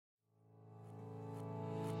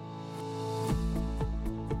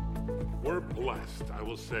We're blessed, I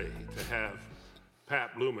will say, to have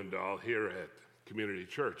Pat Bloemendaal here at Community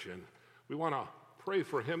Church, and we want to pray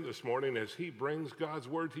for him this morning as he brings God's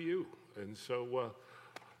word to you. And so,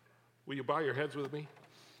 will you bow your heads with me?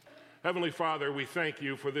 Heavenly Father, we thank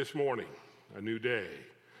you for this morning, a new day.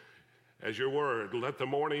 As your word, let the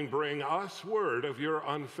morning bring us word of your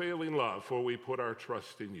unfailing love, for we put our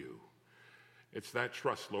trust in you. It's that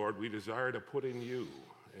trust, Lord, we desire to put in you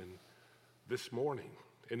and this morning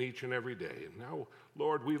and each and every day. And now,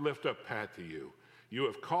 Lord, we lift up Pat to you. You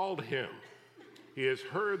have called him. He has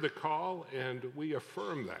heard the call, and we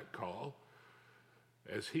affirm that call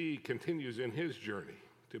as he continues in his journey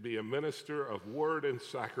to be a minister of word and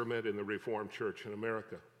sacrament in the Reformed Church in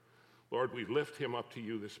America. Lord, we lift him up to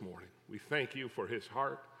you this morning. We thank you for his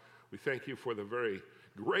heart. We thank you for the very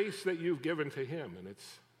grace that you've given to him, and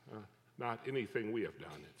it's not anything we have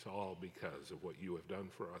done. It's all because of what you have done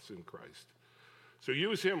for us in Christ. So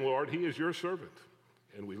use him, Lord. He is your servant,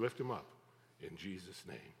 and we lift him up in Jesus'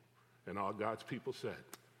 name. And all God's people said,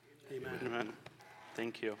 Amen. Amen.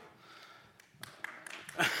 Thank you.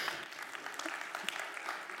 I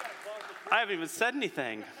haven't even said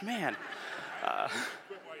anything. Man.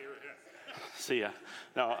 See ya.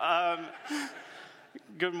 No.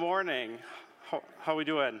 Good morning. How we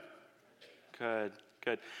doing? Good.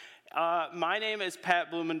 My name is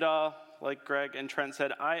Pat Bloemendaal. Like Greg and Trent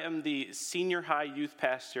said, I am the senior high youth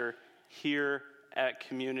pastor here at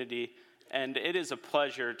Community, and it is a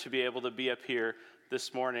pleasure to be able to be up here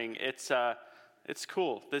this morning. It's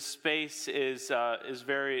cool. This space is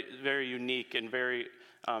very, very unique, and very.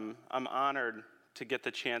 I'm honored to get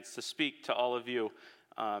the chance to speak to all of you.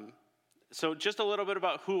 So just a little bit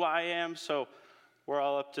about who I am, so we're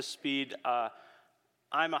all up to speed.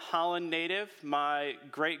 I'm a Holland native. My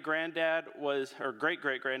great-great-granddad was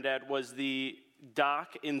the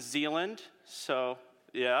doc in Zeeland. So,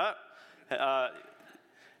 yeah. I've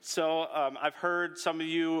heard some of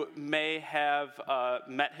you may have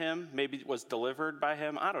met him, maybe was delivered by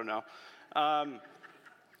him. I don't know.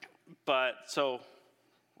 So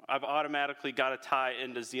I've automatically got a tie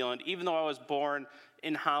into Zeeland, even though I was born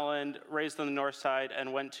in Holland, raised on the north side,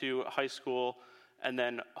 and went to high school and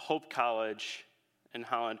then Hope College in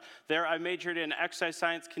Holland. There I majored in exercise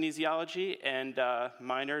science kinesiology and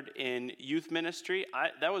minored in youth ministry.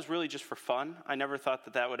 That was really just for fun. I never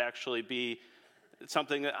thought that would actually be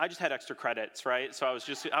something that I just had extra credits, right? So I was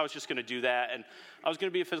just going to do that, and I was going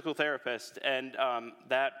to be a physical therapist, and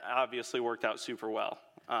that obviously worked out super well.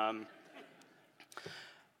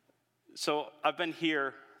 So I've been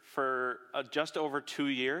here for just over 2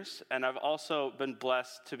 years, and I've also been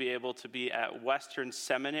blessed to be able to be at Western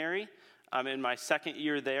Seminary. I'm in my second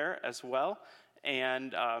year there as well,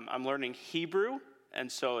 and I'm learning Hebrew, and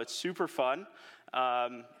so it's super fun.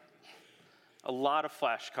 A lot of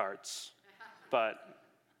flashcards, but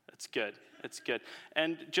it's good. It's good.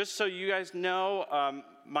 And just so you guys know,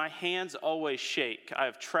 my hands always shake. I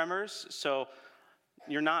have tremors, so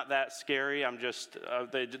you're not that scary. I'm just,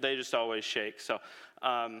 they just always shake. So,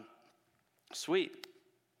 sweet.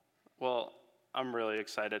 Well, I'm really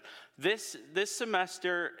excited. This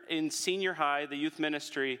semester in senior high, the youth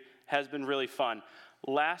ministry has been really fun.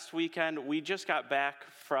 Last weekend, we just got back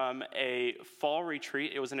from a fall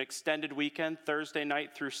retreat. It was an extended weekend, Thursday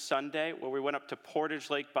night through Sunday, where we went up to Portage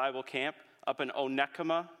Lake Bible Camp up in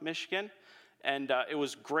Onekama, Michigan. And it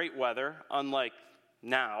was great weather, unlike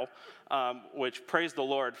now, which praise the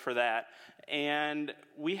Lord for that. And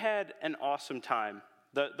we had an awesome time.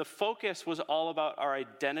 The focus was all about our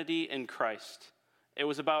identity in Christ. It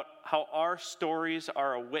was about how our stories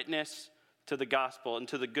are a witness to the gospel and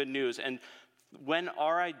to the good news. And when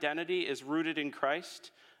our identity is rooted in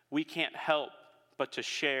Christ, we can't help but to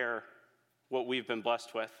share what we've been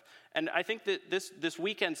blessed with. And I think that this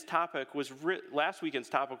weekend's topic was last weekend's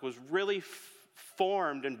topic was really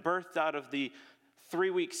formed and birthed out of the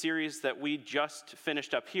 3-week series that we just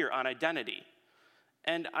finished up here on identity.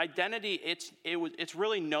 And identity, it's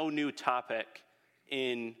really no new topic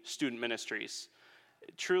in student ministries.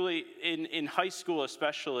 Truly, in high school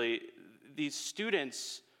especially, these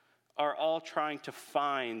students are all trying to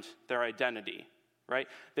find their identity, right?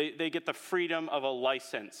 They get the freedom of a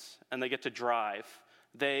license, and they get to drive.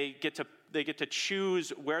 They get to choose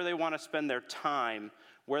where they want to spend their time,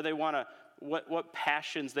 where they want to, what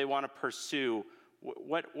passions they want to pursue,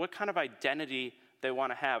 what kind of identity they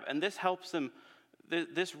want to have. And this helps them.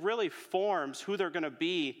 This really forms who they're going to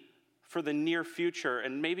be for the near future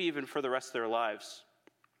and maybe even for the rest of their lives.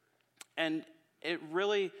 And it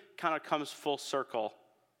really kind of comes full circle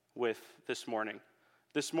with this morning.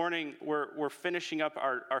 This morning, we're finishing up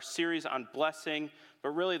our series on blessing, but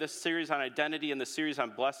really the series on identity and the series on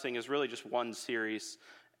blessing is really just one series.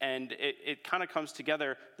 And it kind of comes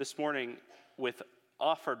together this morning with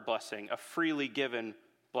offered blessing, a freely given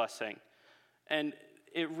blessing. And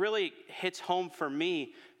it really hits home for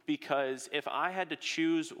me because if I had to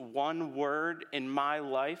choose one word in my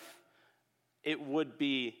life, it would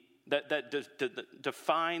be that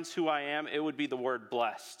defines who I am, it would be the word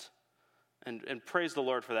blessed. And praise the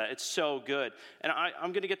Lord for that. It's so good. And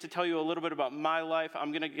I'm going to get to tell you a little bit about my life.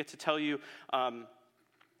 I'm going to get to tell you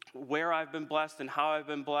where I've been blessed and how I've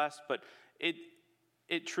been blessed. But it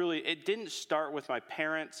didn't start with my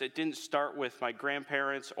parents. It didn't start with my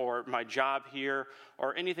grandparents or my job here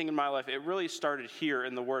or anything in my life. It really started here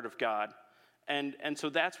in the Word of God. And so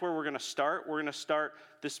that's where we're going to start. We're going to start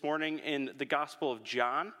this morning in the Gospel of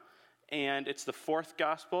John. And it's the fourth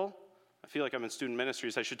Gospel. I feel like I'm in student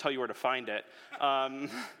ministries. I should tell you where to find it.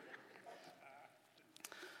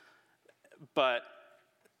 But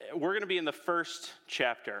we're going to be in the first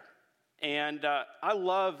chapter. And I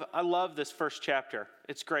love this first chapter.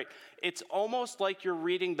 It's great. It's almost like you're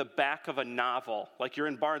reading the back of a novel. Like you're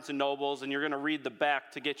in Barnes and Nobles and you're going to read the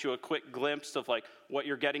back to get you a quick glimpse of like what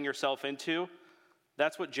you're getting yourself into.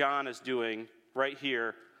 That's what John is doing right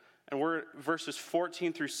here. And we're verses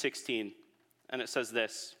 14 through 16. And it says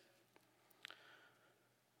this.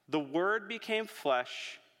 The Word became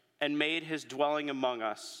flesh and made his dwelling among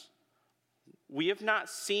us. We have not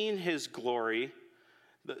seen his glory,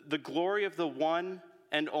 the glory of the one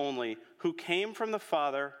and only, who came from the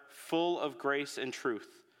Father, full of grace and truth.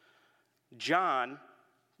 John,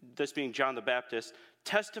 this being John the Baptist,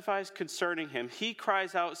 testifies concerning him. He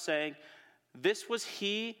cries out, saying, "This was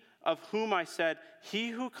he of whom I said, 'He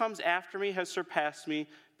who comes after me has surpassed me,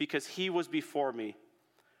 because he was before me.'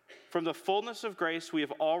 From the fullness of grace we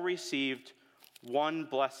have all received one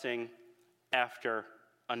blessing after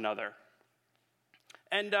another."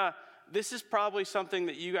 And this is probably something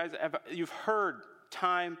that you've heard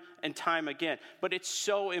time and time again, but it's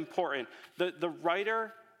so important. The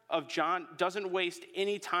writer of John doesn't waste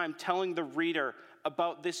any time telling the reader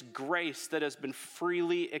about this grace that has been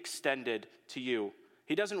freely extended to you.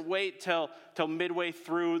 He doesn't wait till midway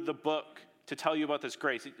through the book to tell you about this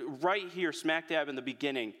grace. Right here, smack dab in the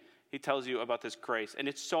beginning, he tells you about this grace, and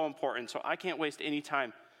it's so important. So I can't waste any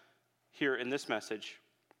time here in this message.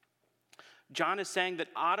 John is saying that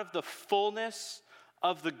out of the fullness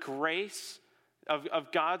of the grace,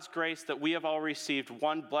 of God's grace that we have all received,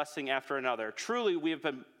 one blessing after another. Truly,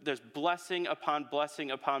 there's blessing upon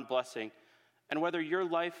blessing upon blessing. And whether your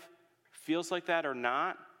life feels like that or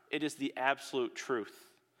not, it is the absolute truth.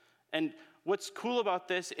 And what's cool about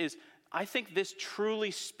this is I think this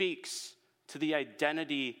truly speaks to the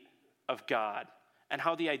identity of God and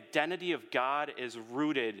how the identity of God is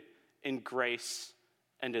rooted in grace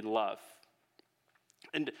and in love.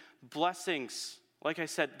 And blessings, like I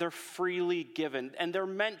said, they're freely given, and they're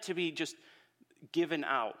meant to be just given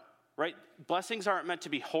out, right? Blessings aren't meant to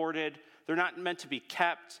be hoarded. They're not meant to be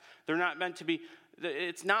kept. They're not meant to be,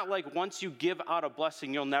 it's not like once you give out a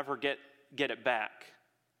blessing, you'll never get it back,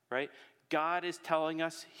 right? God is telling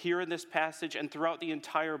us here in this passage and throughout the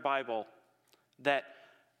entire Bible that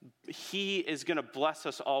he is going to bless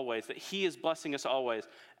us always, that he is blessing us always.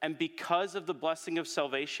 And because of the blessing of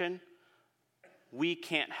salvation, we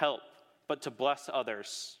can't help but to bless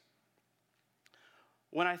others.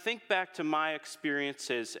 When I think back to my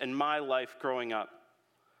experiences and my life growing up,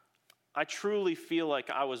 I truly feel like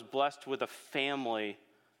I was blessed with a family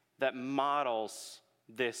that models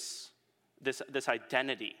this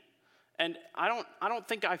identity. And I don't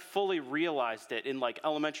think I fully realized it in like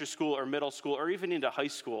elementary school or middle school or even into high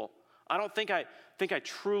school. I don't think I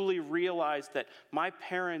truly realized that my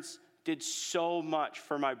parents did so much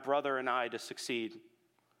for my brother and I to succeed.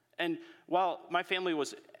 And while my family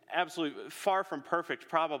was absolutely far from perfect,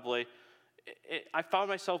 probably, I found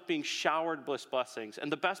myself being showered with blessings.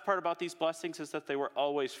 And the best part about these blessings is that they were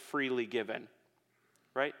always freely given,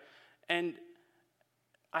 right? And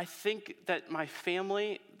I think that my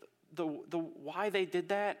family, the why they did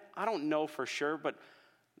that, I don't know for sure, but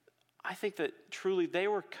I think that truly they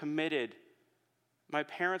were committed. My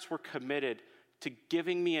parents were committed to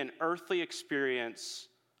giving me an earthly experience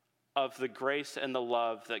of the grace and the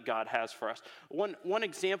love that God has for us. One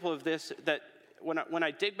example of this, that when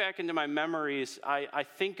I dig back into my memories, I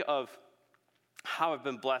think of how I've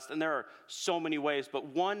been blessed, and there are so many ways, but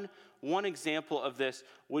one example of this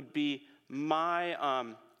would be my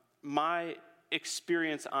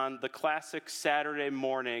experience on the classic Saturday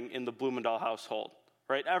morning in the Bloemendaal household,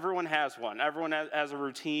 right? Everyone has one. Everyone has a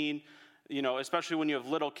routine. especially when you have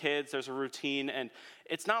little kids, there's a routine, and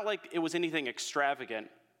it's not like it was anything extravagant,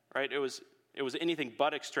 right? It was anything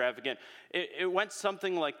but extravagant. It went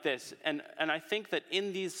something like this, and I think that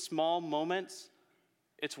in these small moments,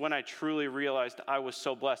 it's when I truly realized I was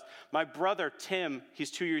so blessed. My brother, Tim,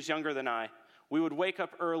 he's 2 years younger than I. We would wake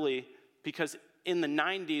up early because in the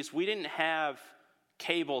 90s, we didn't have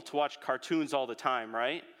cable to watch cartoons all the time,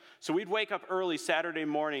 right? So we'd wake up early Saturday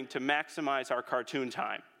morning to maximize our cartoon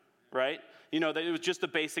time, right? It was just the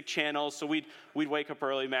basic channels, so we'd wake up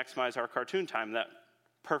early, maximize our cartoon time. That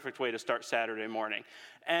perfect way to start Saturday morning.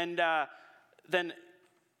 And then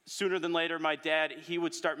sooner than later, my dad, he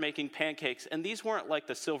would start making pancakes. And these weren't like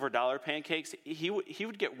the silver dollar pancakes. He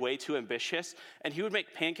would get way too ambitious, and he would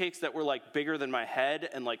make pancakes that were like bigger than my head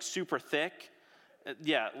and like super thick.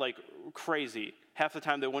 Yeah, like crazy. Half the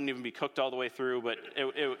time they wouldn't even be cooked all the way through, but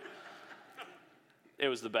it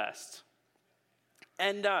was the best.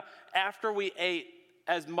 And after we ate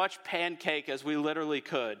as much pancake as we literally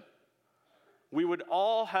could, we would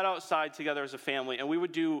all head outside together as a family, and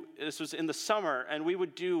this was in the summer, and we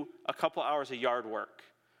would do a couple hours of yard work,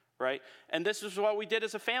 right? And this is what we did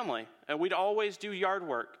as a family, and we'd always do yard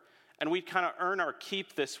work, and we'd kind of earn our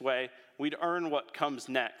keep this way. We'd earn what comes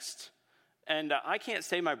next. And I can't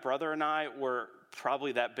say my brother and I were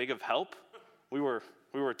probably that big of help. We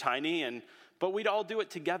were tiny, but we'd all do it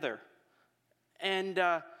together. And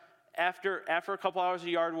after a couple hours of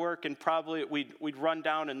yard work, and probably we'd run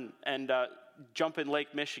down and jump in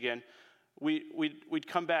Lake Michigan, we'd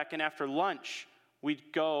come back, and after lunch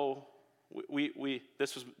we'd go.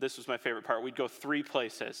 This was my favorite part. We'd go 3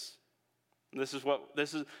 places. This was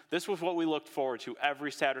what we looked forward to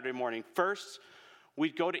every Saturday morning. First,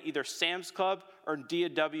 we'd go to either Sam's Club or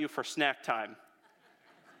D&W for snack time.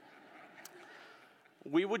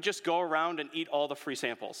 We would just go around and eat all the free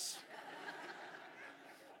samples.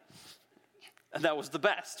 And that was the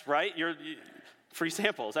best, right? Free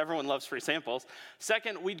samples. Everyone loves free samples.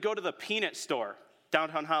 Second, we'd go to the peanut store,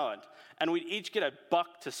 downtown Holland, and we'd each get $1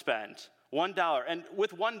 to spend, $1. And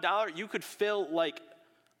with $1, you could fill like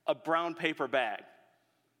a brown paper bag.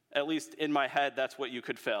 At least in my head, that's what you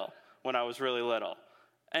could fill when I was really little.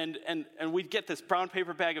 And we'd get this brown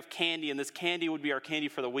paper bag of candy, and this candy would be our candy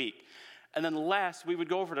for the week. And then last, we would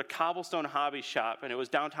go over to Cobblestone Hobby Shop, and it was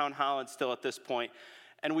downtown Holland still at this point,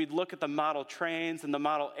 and we'd look at the model trains and the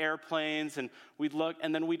model airplanes, and we'd look,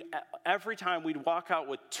 and then every time we'd walk out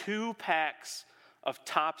with 2 packs of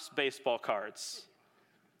Topps baseball cards.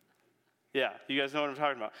 Yeah, you guys know what I'm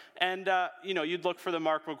talking about. And, you'd look for the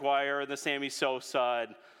Mark McGwire and the Sammy Sosa,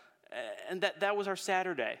 and that was our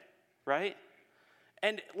Saturday, right?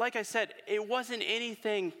 And like I said, it wasn't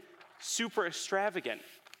anything super extravagant.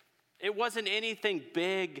 It wasn't anything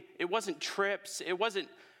big. It wasn't trips. It wasn't,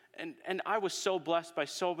 and I was so blessed by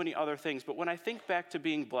so many other things. But when I think back to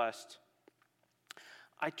being blessed,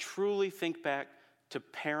 I truly think back to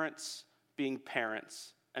parents being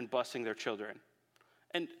parents and blessing their children.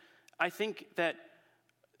 And I think that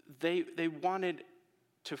they wanted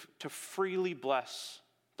to freely bless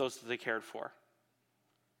those that they cared for.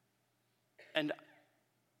 And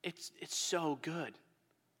it's so good.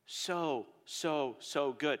 So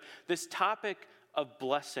good. This topic of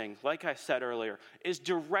blessing, like I said earlier, is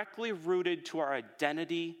directly rooted to our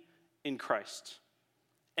identity in Christ.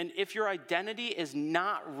 And if your identity is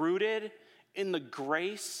not rooted in the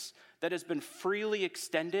grace that has been freely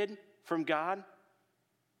extended from God,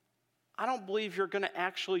 I don't believe you're going to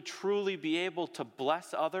actually truly be able to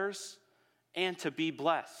bless others and to be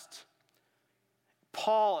blessed.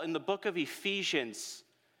 Paul, in the book of Ephesians,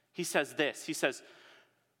 he says this. He says,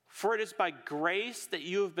 "For it is by grace that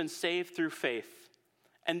you have been saved through faith.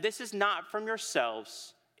 And this is not from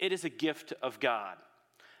yourselves. It is a gift of God.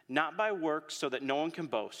 Not by works, so that no one can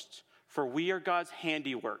boast. For we are God's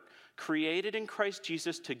handiwork, created in Christ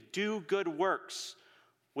Jesus to do good works,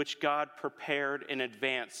 which God prepared in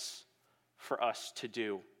advance for us to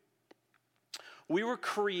do." We were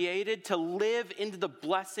created to live into the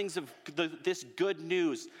blessings of this good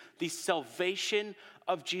news, the salvation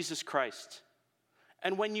of Jesus Christ.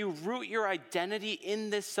 And when you root your identity in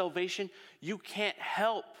this salvation, you can't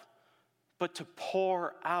help but to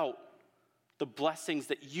pour out the blessings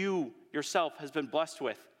that you yourself has been blessed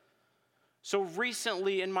with. So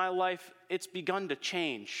recently in my life, it's begun to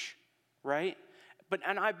change, right?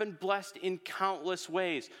 And I've been blessed in countless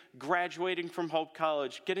ways, graduating from Hope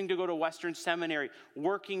College, getting to go to Western Seminary,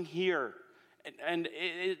 working here, and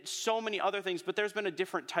so many other things, but there's been a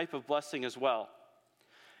different type of blessing as well.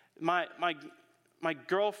 My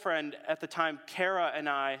girlfriend at the time, Kara, and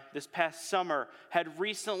I, this past summer, had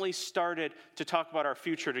recently started to talk about our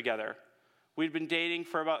future together. We'd been dating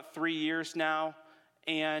for about 3 years now,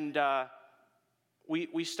 and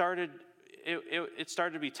we started, it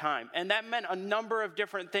started to be time. And that meant a number of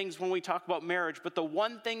different things when we talk about marriage, but the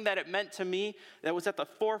one thing that it meant to me that was at the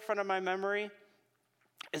forefront of my memory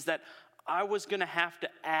is that I was going to have to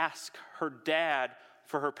ask her dad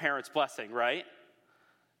for her parents' blessing, right?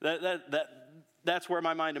 That's where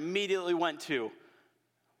my mind immediately went to.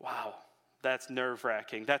 Wow, that's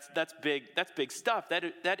nerve-wracking. That's big stuff.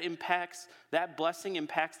 That blessing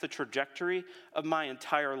impacts the trajectory of my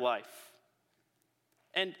entire life.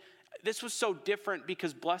 And this was so different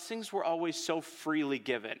because blessings were always so freely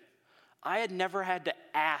given. I had never had to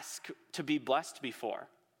ask to be blessed before.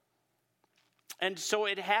 And so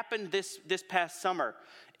it happened this past summer.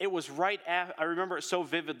 It was right after, I remember it so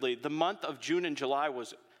vividly. The month of June and July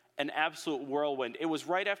was an absolute whirlwind. It was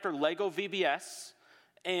right after Lego VBS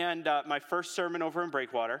and my first sermon over in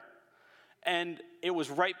Breakwater. And it was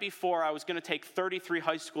right before I was going to take 33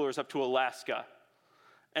 high schoolers up to Alaska.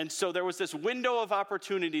 And so there was this window of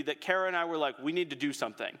opportunity that Kara and I were like, we need to do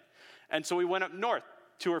something. And so we went up north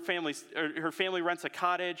to her family's. Her family rents a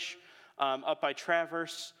cottage up by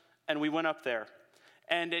Traverse, and we went up there.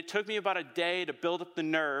 And it took me about a day to build up the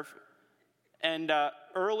nerve. And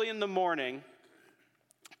early in the morning,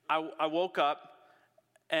 I woke up,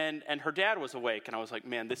 and her dad was awake. And I was like,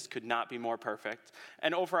 man, this could not be more perfect.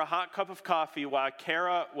 And over a hot cup of coffee, while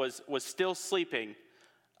Kara was still sleeping,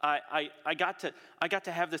 I got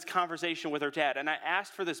to have this conversation with her dad, and I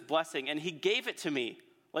asked for this blessing, and he gave it to me.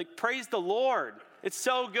 Like, praise the Lord. It's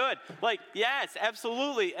so good. Like, yes,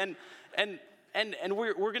 absolutely. And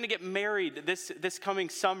we're going to get married this coming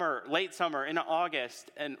summer, late summer, in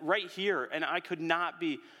August, and right here, and I could not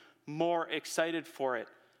be more excited for it.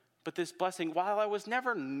 But this blessing, while I was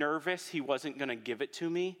never nervous he wasn't going to give it to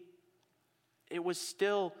me, it was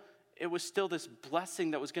still this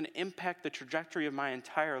blessing that was going to impact the trajectory of my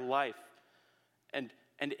entire life. And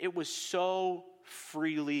it was so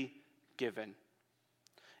freely given.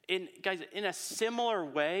 Guys, in a similar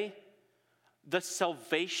way, the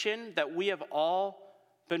salvation that we have all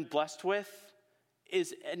been blessed with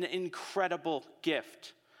is an incredible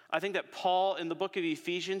gift. I think that Paul, in the book of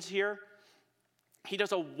Ephesians here, he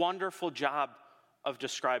does a wonderful job of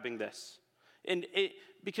describing this.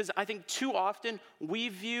 Because I think too often we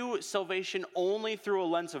view salvation only through a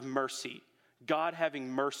lens of mercy, God having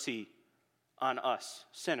mercy on us,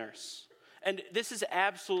 sinners. And this is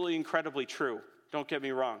absolutely incredibly true, don't get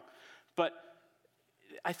me wrong. But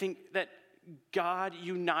I think that God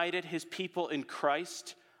united his people in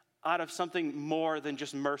Christ out of something more than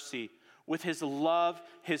just mercy, with his love,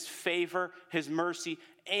 his favor, his mercy,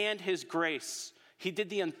 and his grace. He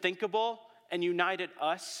did the unthinkable and united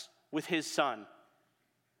us with his Son.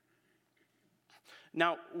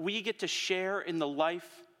 Now, we get to share in the life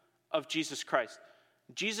of Jesus Christ.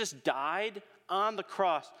 Jesus died on the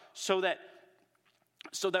cross so that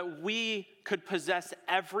we could possess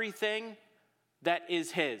everything that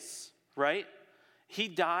is his, right? He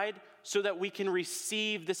died so that we can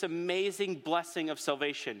receive this amazing blessing of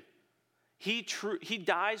salvation. He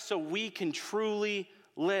dies so we can truly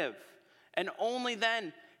live. And only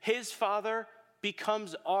then, his Father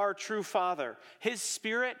becomes our true Father. His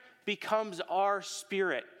Spirit becomes our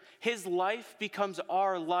spirit. His life becomes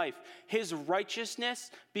our life. His righteousness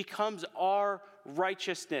becomes our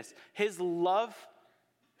righteousness. His love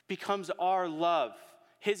becomes our love.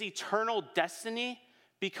 His eternal destiny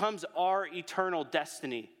becomes our eternal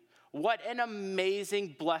destiny. What an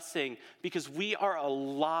amazing blessing, because we are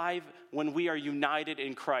alive when we are united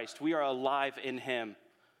in Christ. We are alive in him.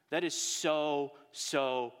 That is so,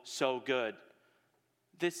 so, so good.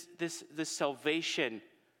 This salvation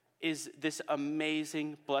is this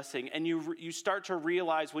amazing blessing. And you start to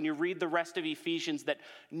realize when you read the rest of Ephesians that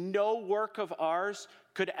no work of ours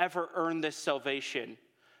could ever earn this salvation.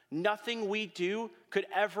 Nothing we do could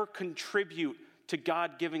ever contribute to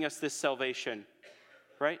God giving us this salvation,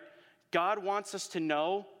 right? God wants us to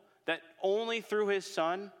know that only through his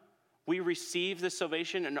Son we receive this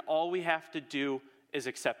salvation, and all we have to do is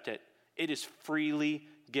accept it. It is freely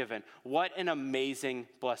given. What an amazing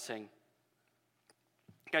blessing.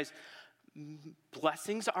 Guys,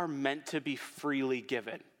 blessings are meant to be freely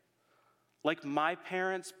given. Like my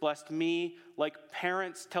parents blessed me, like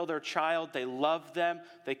parents tell their child they love them,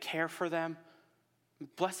 they care for them.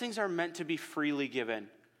 Blessings are meant to be freely given.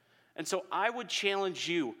 And so I would challenge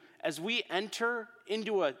you, as we enter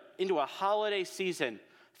into a holiday season,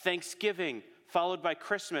 Thanksgiving, followed by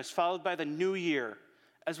Christmas, followed by the New Year,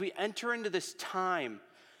 as we enter into this time,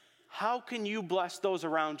 how can you bless those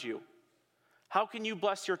around you? How can you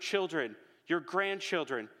bless your children, your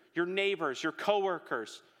grandchildren, your neighbors, your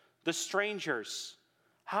coworkers, the strangers?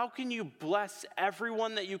 How can you bless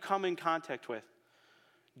everyone that you come in contact with?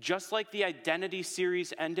 Just like the identity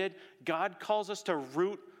series ended, God calls us to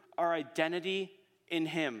root our identity in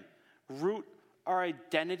him. Root our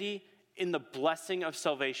identity in the blessing of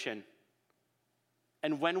salvation.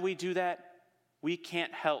 And when we do that, we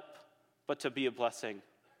can't help but to be a blessing.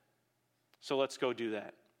 So let's go do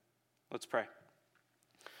that. Let's pray.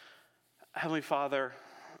 Heavenly Father,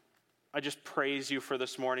 I just praise you for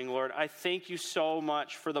this morning, Lord. I thank you so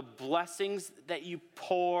much for the blessings that you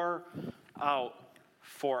pour out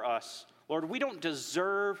for us. Lord, we don't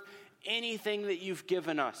deserve anything that you've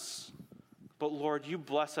given us, but Lord, you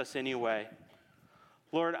bless us anyway.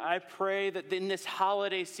 Lord, I pray that in this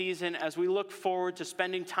holiday season, as we look forward to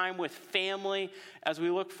spending time with family, as we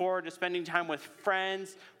look forward to spending time with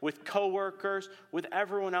friends, with coworkers, with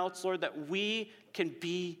everyone else, Lord, that we can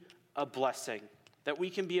be a blessing. That we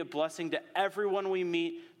can be a blessing to everyone we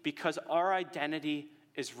meet because our identity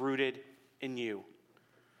is rooted in you.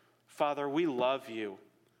 Father, we love you.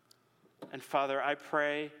 And Father, I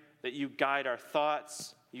pray that you guide our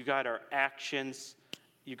thoughts, you guide our actions,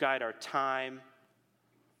 you guide our time.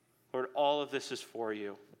 Lord, all of this is for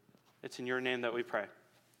you. It's in your name that we pray.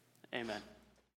 Amen.